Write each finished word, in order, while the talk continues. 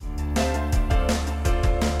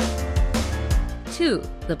to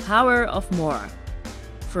The Power of More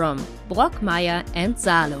from Brockmeyer and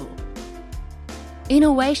Salo.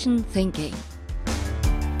 Innovation Thinking.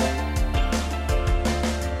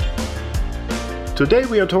 Today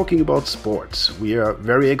we are talking about sports. We are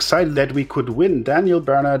very excited that we could win Daniel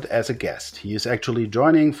Bernard as a guest. He is actually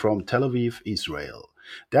joining from Tel Aviv, Israel.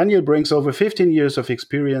 Daniel brings over 15 years of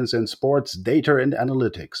experience in sports data and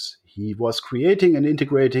analytics. He was creating and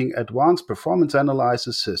integrating advanced performance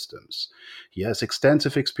analysis systems. He has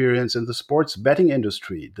extensive experience in the sports betting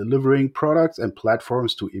industry, delivering products and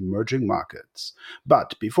platforms to emerging markets.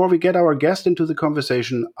 But before we get our guest into the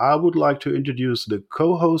conversation, I would like to introduce the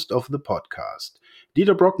co-host of the podcast,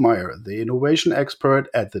 Dieter Brockmeyer, the innovation expert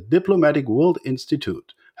at the Diplomatic World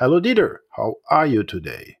Institute. Hello, Dieter. How are you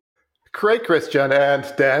today? Great, Christian and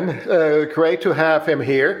Dan. Great to have him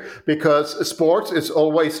here because sports is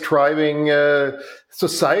always driving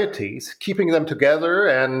societies, keeping them together,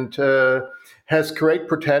 and has great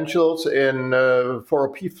potentials in for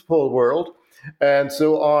a peaceful world. And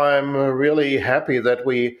so I'm really happy that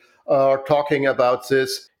we are talking about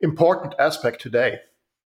this important aspect today.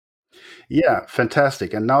 Yeah,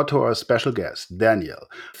 fantastic. And now to our special guest, Daniel.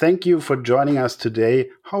 Thank you for joining us today.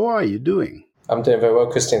 How are you doing? I'm doing very well,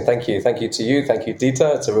 Christian. Thank you. Thank you to you. Thank you,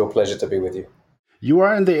 Dieter. It's a real pleasure to be with you. You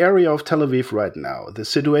are in the area of Tel Aviv right now. The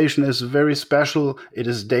situation is very special, it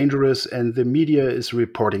is dangerous, and the media is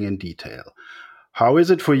reporting in detail. How is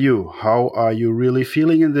it for you? How are you really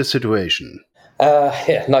feeling in this situation?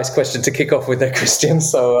 Nice question to kick off with there, Christian.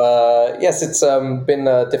 So, yes, it's been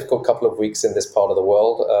a difficult couple of weeks in this part of the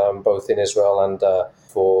world, both in Israel and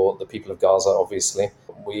for the people of Gaza, obviously.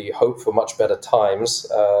 We hope for much better times.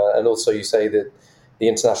 And also you say that the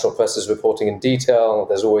international press is reporting in detail.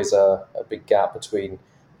 There's always a big gap between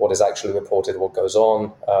what is actually reported, what goes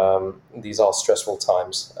on. These are stressful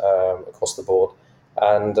times across the board.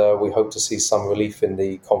 And we hope to see some relief in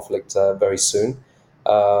the conflict very soon.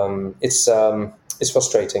 It's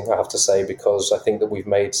frustrating, I have to say, because I think that we've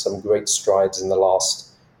made some great strides in the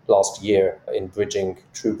last year in bridging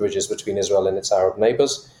true bridges between Israel and its Arab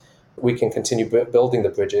neighbors. We can continue building the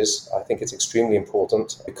bridges. I think it's extremely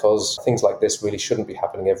important because things like this really shouldn't be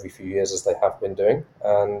happening every few years as they have been doing.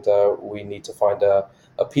 And we need to find a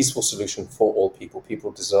peaceful solution for all people.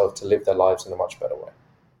 People deserve to live their lives in a much better way.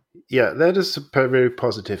 Yeah, that is very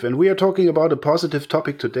positive. And we are talking about a positive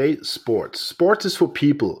topic today, sports. Sports is for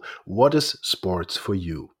people. What is sports for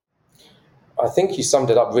you? I think you summed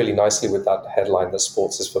it up really nicely with that headline that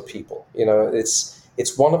sports is for people. You know,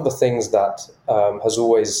 it's one of the things that has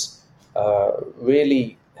always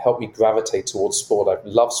really helped me gravitate towards sport. I've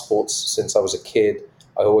loved sports since I was a kid.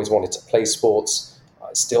 I always wanted to play sports.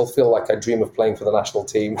 I still feel like I dream of playing for the national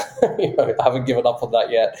team. I haven't given up on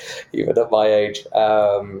that yet, even at my age.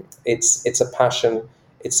 It's a passion.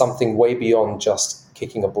 It's something way beyond just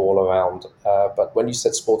kicking a ball around. But when you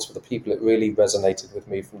said sports for the people, it really resonated with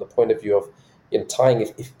me from the point of view of tying.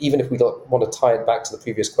 Even if we don't want to tie it back to the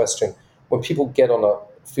previous question, when people get on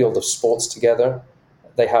a field of sports together,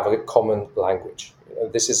 they have a common language.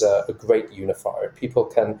 This is a great unifier. People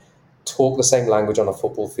can talk the same language on a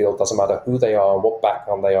football field, doesn't matter who they are, what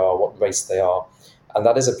background they are, what race they are. And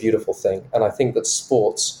that is a beautiful thing. And I think that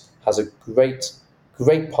sports has a great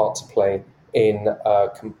part to play in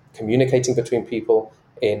communicating between people,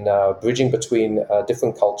 in bridging between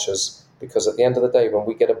different cultures. Because at the end of the day, when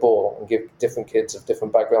we get a ball and give different kids of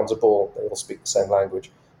different backgrounds a ball, they all speak the same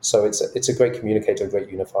language. So it's a great communicator, a great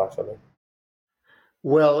unifier for me.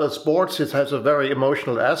 Well, sports has a very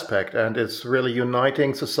emotional aspect, and it's really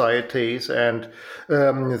uniting societies. And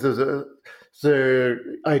the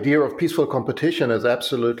idea of peaceful competition is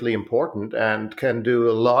absolutely important and can do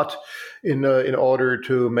a lot in order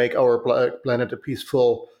to make our planet a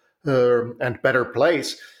peaceful and better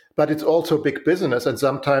place. But it's also big business, and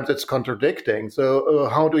sometimes it's contradicting. So,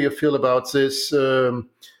 how do you feel about this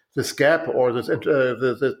gap or this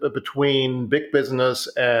between big business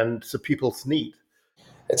and the people's need?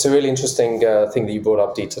 It's a really interesting thing that you brought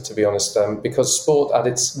up, Dieter, to be honest, because sport at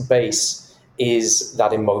its base is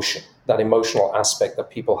that emotional aspect that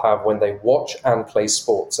people have when they watch and play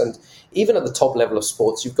sports. And even at the top level of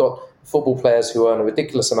sports, you've got football players who earn a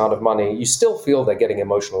ridiculous amount of money. You still feel they're getting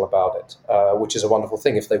emotional about it, which is a wonderful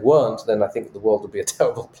thing. If they weren't, then I think the world would be a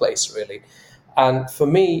terrible place, really. And for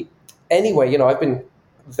me, anyway, I've been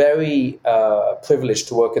very privileged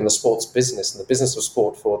to work in the sports business, in the business of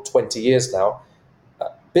sport for 20 years now.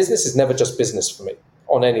 Business is never just business for me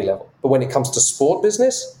on any level. But when it comes to sport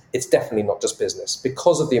business, it's definitely not just business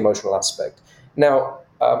because of the emotional aspect. Now,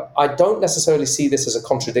 I don't necessarily see this as a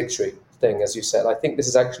contradictory thing, as you said. I think this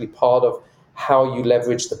is actually part of how you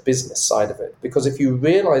leverage the business side of it. Because if you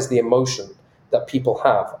realize the emotion that people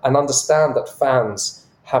have and understand that fans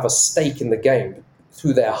have a stake in the game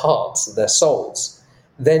through their hearts, their souls,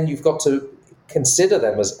 then you've got to consider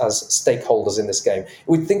them as stakeholders in this game.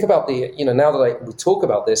 We think about now that we talk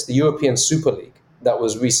about this, the European Super League that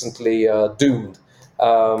was recently doomed.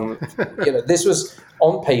 This was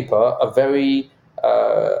on paper a very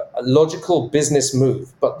logical business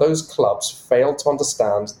move, but those clubs failed to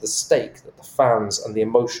understand the stake that the fans and the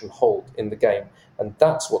emotion hold in the game. And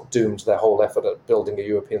that's what doomed their whole effort at building a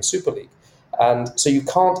European Super League. And so you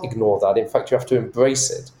can't ignore that. In fact, you have to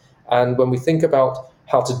embrace it. And when we think about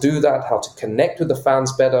how to do that, how to connect with the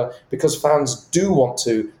fans better, because fans do want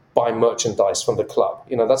to buy merchandise from the club.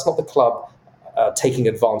 That's not the club taking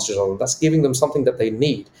advantage of them. That's giving them something that they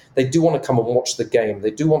need. They do want to come and watch the game.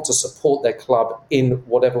 They do want to support their club in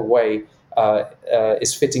whatever way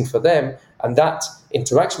is fitting for them. And that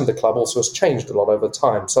interaction with the club also has changed a lot over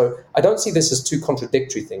time. So I don't see this as two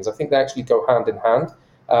contradictory things. I think they actually go hand in hand.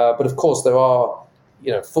 But of course, there are,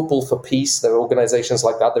 Football for Peace. There are organizations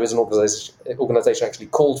like that. There is an organization actually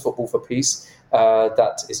called Football for Peace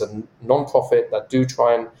that is a non-profit that do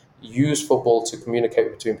try and use football to communicate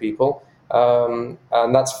between people. And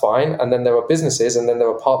that's fine. And then there are businesses, and then there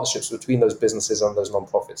are partnerships between those businesses and those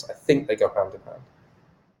non-profits. I think they go hand in hand.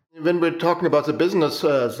 When we're talking about the business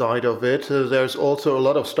side of it, there's also a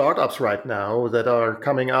lot of startups right now that are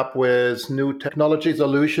coming up with new technology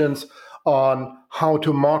solutions on how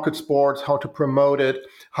to market sports, how to promote it,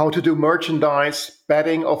 how to do merchandise,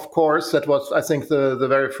 betting, of course. That was, I think, the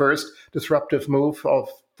very first disruptive move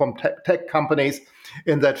from tech companies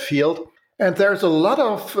in that field. And there's a lot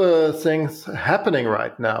of things happening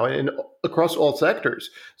right now across all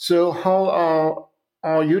sectors. So how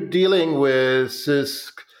are you dealing with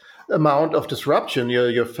this amount of disruption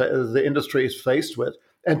the industry is faced with?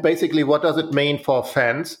 And basically, what does it mean for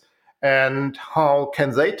fans, and how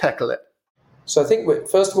can they tackle it? So I think,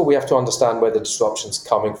 first of all, we have to understand where the disruption's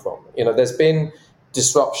coming from. There's been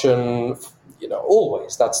disruption,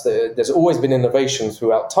 always. There's always been innovation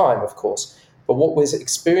throughout time, of course. But what we're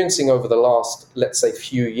experiencing over the last, let's say,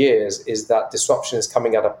 few years is that disruption is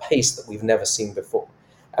coming at a pace that we've never seen before.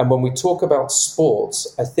 And when we talk about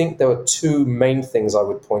sports, I think there are two main things I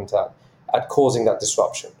would point at causing that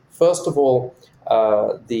disruption. First of all,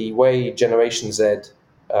 the way Generation Z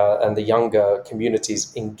and the younger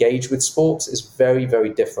communities engage with sports is very,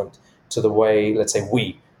 very different to the way, let's say,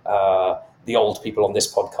 the old people on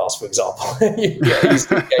this podcast, for example,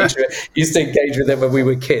 used to engage with them when we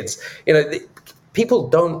were kids. People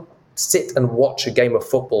don't sit and watch a game of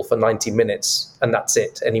football for 90 minutes and that's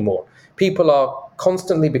it anymore. People are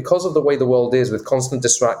constantly, because of the way the world is, with constant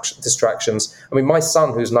distractions. I mean, my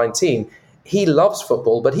son, who's 19, he loves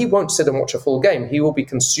football, but he won't sit and watch a full game. He will be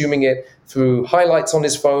consuming it through highlights on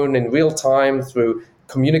his phone in real time, through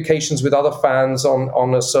communications with other fans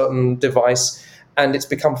on a certain device, and it's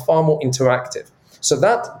become far more interactive. So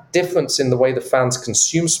that difference in the way the fans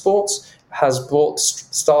consume sports has brought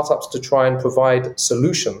startups to try and provide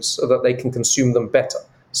solutions so that they can consume them better.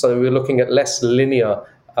 So we're looking at less linear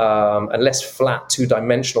and less flat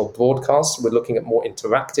two-dimensional broadcasts. We're looking at more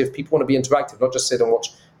interactive. People want to be interactive, not just sit and watch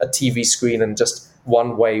a TV screen and just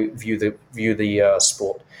one way view the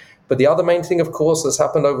sport. But the other main thing, of course, that's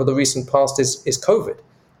happened over the recent past is COVID.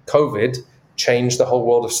 COVID changed the whole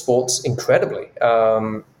world of sports incredibly.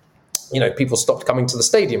 People stopped coming to the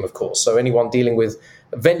stadium, of course. So anyone dealing with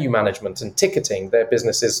venue management and ticketing, their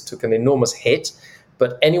businesses took an enormous hit.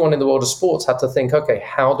 But anyone in the world of sports had to think, okay,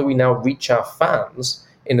 how do we now reach our fans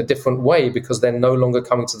in a different way, because they're no longer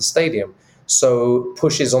coming to the stadium? So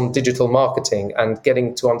pushes on digital marketing and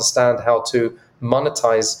getting to understand how to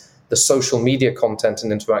monetize the social media content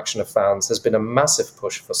and interaction of fans has been a massive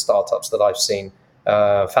push for startups that I've seen,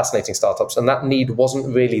 fascinating startups. And that need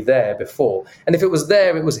wasn't really there before. And if it was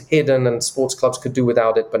there, it was hidden and sports clubs could do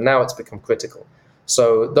without it. But now it's become critical.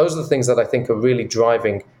 So those are the things that I think are really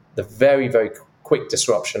driving the very, very quick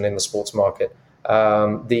disruption in the sports market.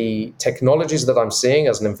 The technologies that I'm seeing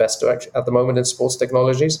as an investor at the moment in sports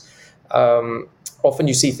technologies, often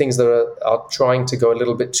you see things that are trying to go a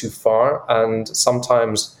little bit too far. And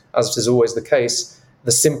sometimes, as is always the case,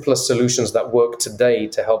 the simplest solutions that work today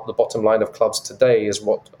to help the bottom line of clubs today is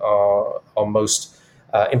what are most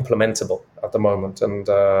implementable at the moment. And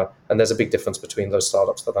there's a big difference between those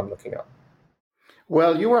startups that I'm looking at.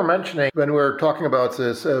 Well, you were mentioning, when we were talking about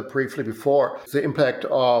this briefly before, the impact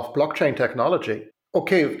of blockchain technology.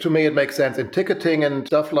 Okay, to me it makes sense in ticketing and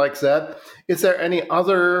stuff like that. Is there any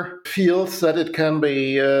other fields that it can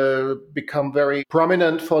become very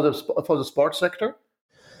prominent for the sports sector?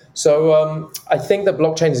 So I think that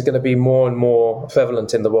blockchain is going to be more and more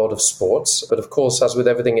prevalent in the world of sports. But of course, as with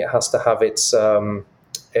everything, it has to have its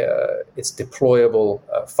deployable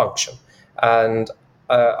function. And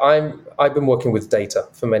I've been working with data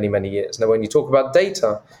for many, many years. Now, when you talk about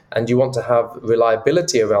data and you want to have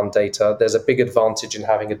reliability around data, there's a big advantage in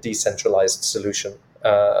having a decentralized solution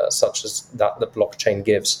such as that the blockchain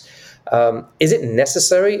gives. Is it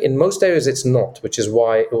necessary? In most areas, it's not, which is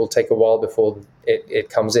why it will take a while before it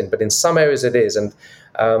comes in. But in some areas, it is. And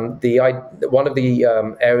one of the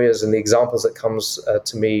areas and the examples that comes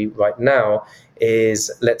to me right now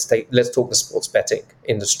is let's talk the sports betting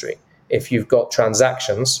industry. If you've got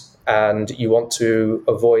transactions and you want to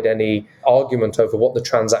avoid any argument over what the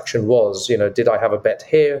transaction was, did I have a bet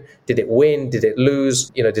here? Did it win? Did it lose?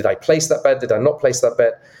 Did I place that bet? Did I not place that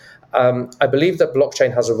bet? I believe that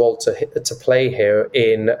blockchain has a role to play here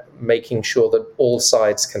in making sure that all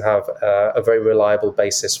sides can have a very reliable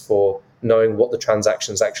basis for knowing what the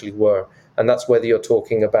transactions actually were. And that's whether you're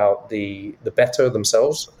talking about the bettor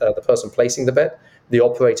themselves, the person placing the bet, the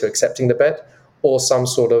operator accepting the bet, or some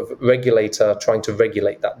sort of regulator trying to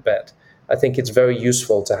regulate that bet. I think it's very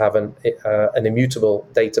useful to have an immutable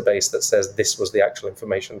database that says this was the actual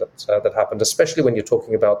information that happened, especially when you're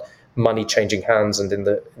talking about money changing hands, and in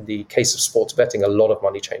the case of sports betting, a lot of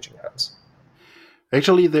money changing hands.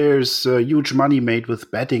 Actually, there's huge money made with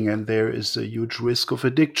betting, and there is a huge risk of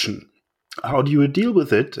addiction. How do you deal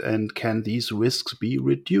with it, and can these risks be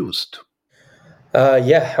reduced?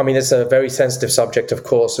 It's a very sensitive subject, of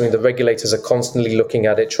course. The regulators are constantly looking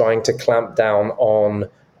at it, trying to clamp down on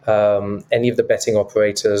any of the betting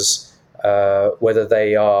operators, whether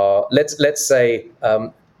they are, let's say,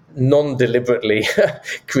 non-deliberately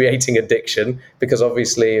creating addiction, because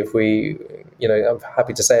obviously if we, I'm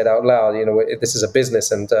happy to say it out loud, this is a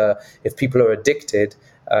business, and if people are addicted,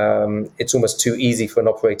 it's almost too easy for an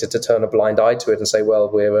operator to turn a blind eye to it and say, well,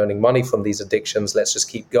 we're earning money from these addictions, let's just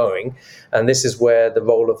keep going. And this is where the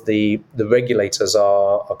role of the regulators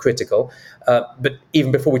are critical. But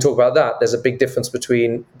even before we talk about that, there's a big difference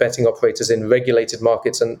between betting operators in regulated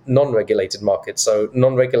markets and non-regulated markets. So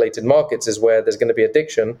non-regulated markets is where there's going to be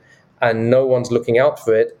addiction and no one's looking out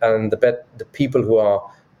for it, and the people who are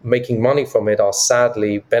making money from it are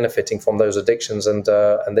sadly benefiting from those addictions, and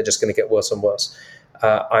they're just going to get worse and worse.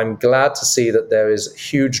 I'm glad to see that there is a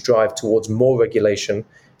huge drive towards more regulation.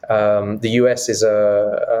 The US is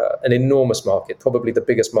an enormous market, probably the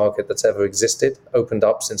biggest market that's ever existed, opened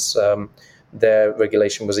up since their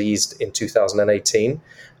regulation was eased in 2018.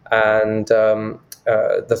 And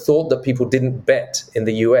the thought that people didn't bet in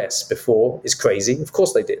the US before is crazy. Of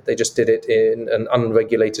course they did. They just did it in an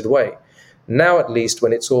unregulated way. Now, at least,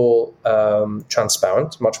 when it's all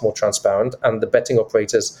transparent, much more transparent, and the betting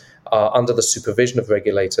operators are under the supervision of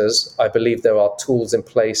regulators, I believe there are tools in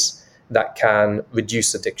place that can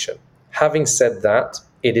reduce addiction. Having said that,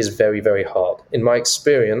 it is very, very hard. In my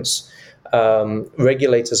experience,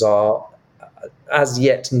 regulators are as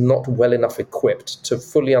yet not well enough equipped to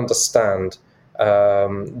fully understand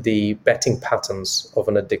the betting patterns of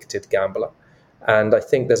an addicted gambler. And I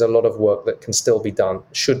think there's a lot of work that can still be done,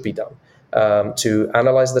 should be done, to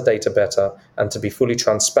analyze the data better and to be fully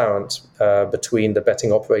transparent between the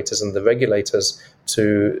betting operators and the regulators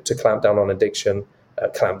to clamp down on addiction,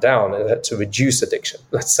 to reduce addiction,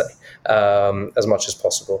 let's say, as much as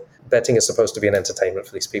possible. Betting is supposed to be an entertainment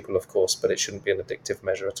for these people, of course, but it shouldn't be an addictive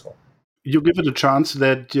measure at all. You give it a chance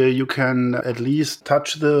that you can at least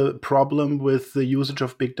touch the problem with the usage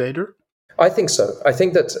of big data? I think so. I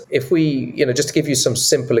think that if we, just to give you some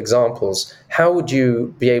simple examples, how would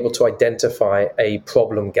you be able to identify a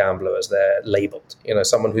problem gambler as they're labeled?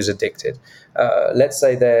 Someone who's addicted. Let's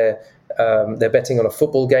say they're betting on a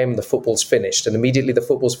football game, the football's finished, and immediately the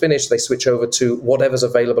football's finished, they switch over to whatever's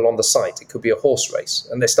available on the site. It could be a horse race,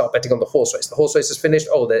 and they start betting on the horse race. The horse race is finished,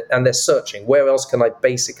 they're searching. Where else can I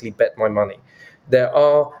basically bet my money? There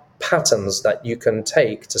are patterns that you can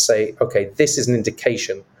take to say, okay, this is an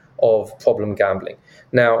indication of problem gambling.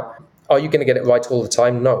 Now, are you going to get it right all the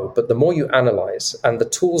time? No. But the more you analyze, and the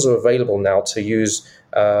tools are available now to use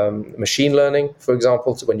machine learning, for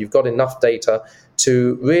example, when you've got enough data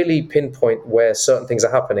to really pinpoint where certain things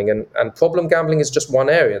are happening. And problem gambling is just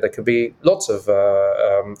one area. There could be lots of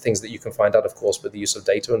things that you can find out, of course, with the use of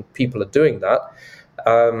data, and people are doing that.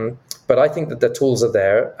 But I think that the tools are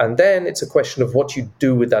there. And then it's a question of what you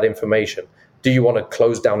do with that information. Do you want to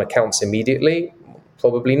close down accounts immediately?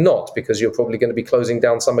 Probably not, because you're probably going to be closing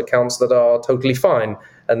down some accounts that are totally fine,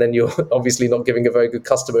 and then you're obviously not giving a very good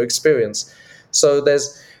customer experience. So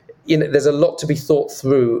there's a lot to be thought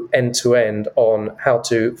through end to end on how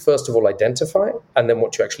to, first of all, identify, and then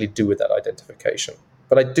what you actually do with that identification.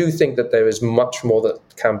 But I do think that there is much more that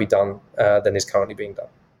can be done than is currently being done.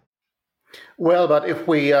 Well, but if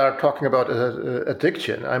we are talking about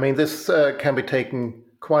addiction, I mean, this can be taken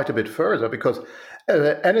quite a bit further, because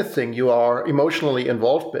anything you are emotionally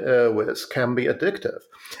involved with can be addictive.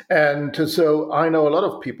 And so I know a lot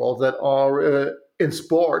of people that are in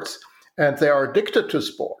sports, and they are addicted to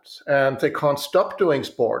sports, and they can't stop doing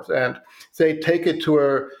sports, and they take it to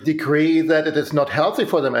a degree that it is not healthy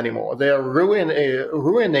for them anymore. They are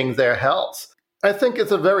ruining their health. I think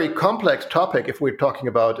it's a very complex topic if we're talking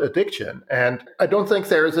about addiction, and I don't think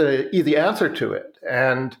there is an easy answer to it.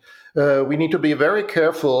 And we need to be very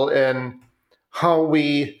careful in how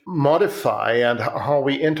we modify and how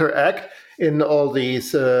we interact in all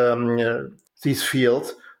these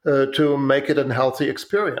fields to make it a healthy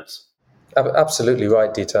experience. Absolutely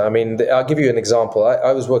right, Dieter. I mean, I'll give you an example.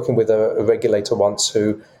 I was working with a regulator once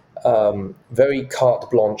who very carte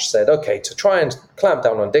blanche said, okay, to try and clamp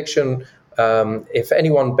down on addiction, if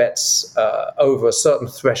anyone bets over a certain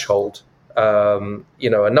threshold,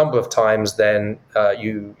 a number of times, then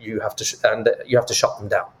you have to shut them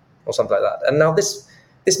down or something like that. And now this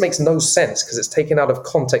makes no sense because it's taken out of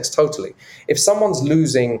context totally. If someone's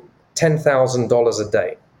losing $10,000 a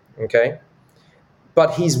day, okay,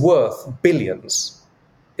 but he's worth billions,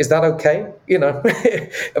 is that okay?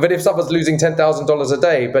 But if someone's losing $10,000 a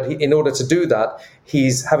day, but in order to do that,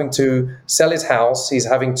 he's having to sell his house, he's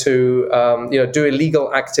having to do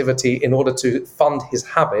illegal activity in order to fund his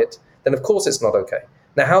habit, then of course it's not okay.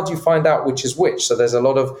 Now, how do you find out which is which? So there's a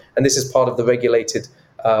lot of, and this is part of the regulated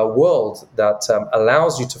world that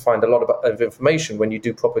allows you to find a lot of information when you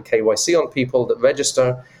do proper KYC on people that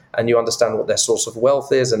register, and you understand what their source of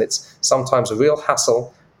wealth is, and it's sometimes a real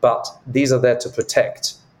hassle, but these are there to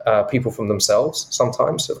protect people from themselves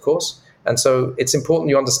sometimes, of course. And so it's important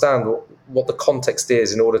you understand what the context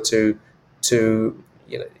is in order to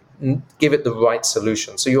give it the right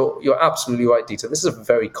solution. So you're absolutely right, Dieter. This is a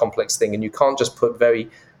very complex thing, and you can't just put very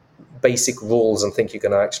basic rules and think you're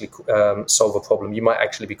going to actually solve a problem. You might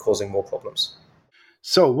actually be causing more problems.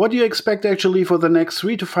 So what do you expect actually for the next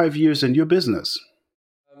 3 to 5 years in your business?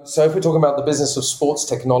 So if we're talking about the business of sports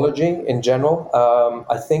technology in general,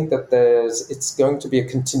 I think that it's going to be a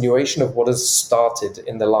continuation of what has started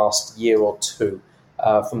in the last year or two,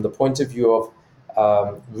 from the point of view of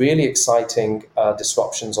really exciting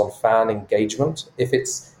disruptions on fan engagement. If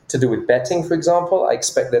it's to do with betting, for example, I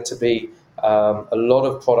expect there to be a lot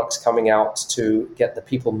of products coming out to get the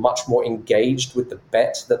people much more engaged with the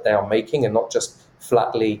bet that they are making and not just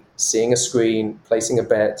flatly seeing a screen, placing a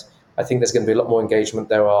bet. I think there's going to be a lot more engagement.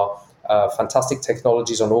 There are fantastic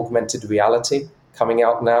technologies on augmented reality coming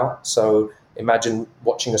out now. So imagine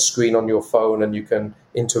watching a screen on your phone and you can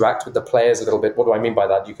interact with the players a little bit. What do I mean by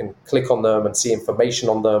that? You can click on them and see information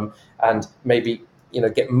on them and maybe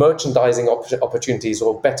get merchandising opportunities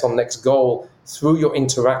or bet on next goal through your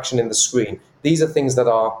interaction in the screen. These are things that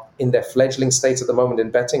are in their fledgling state at the moment in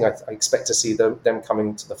betting. I expect to see them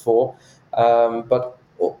coming to the fore. But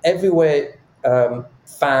everywhere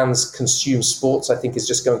fans consume sports, I think, is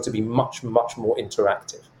just going to be much, much more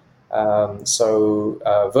interactive. So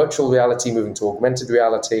virtual reality moving to augmented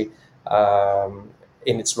reality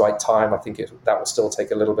in its right time. I think that will still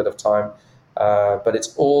take a little bit of time. But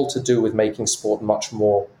it's all to do with making sport much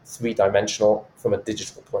more three-dimensional from a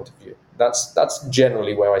digital point of view. That's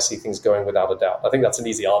generally where I see things going, without a doubt. I think that's an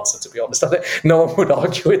easy answer, to be honest. No one would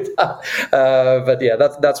argue with that. But yeah,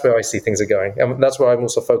 that's where I see things are going. And that's where I'm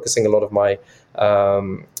also focusing a lot of my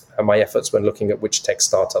efforts when looking at which tech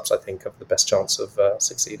startups I think have the best chance of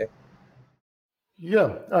succeeding.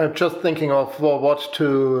 Yeah, I'm just thinking of what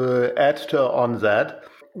to add on that.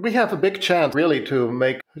 We have a big chance really to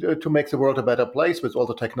make the world a better place with all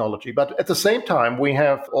the technology. But at the same time, we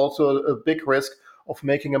have also a big risk of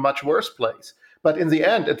making a much worse place. But in the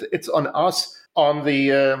end, it's on us, on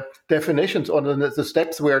the definitions, on the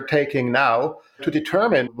steps we're taking now to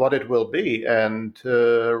determine what it will be. And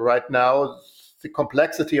right now, the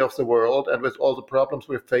complexity of the world and with all the problems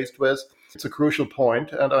we're faced with, it's a crucial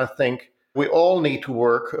point. And I think we all need to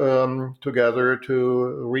work together to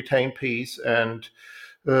retain peace and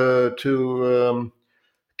to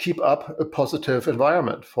keep up a positive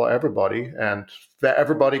environment for everybody and where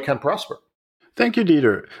everybody can prosper. Thank you,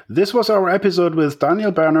 Dieter. This was our episode with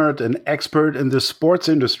Daniel Bernard, an expert in the sports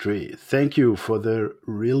industry. Thank you for the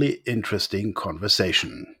really interesting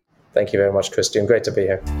conversation. Thank you very much, Christian. Great to be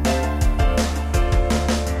here.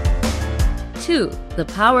 2. The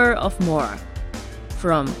Power of More.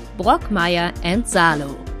 From Brockmeyer and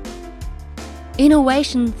Salo.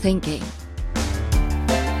 Innovation thinking.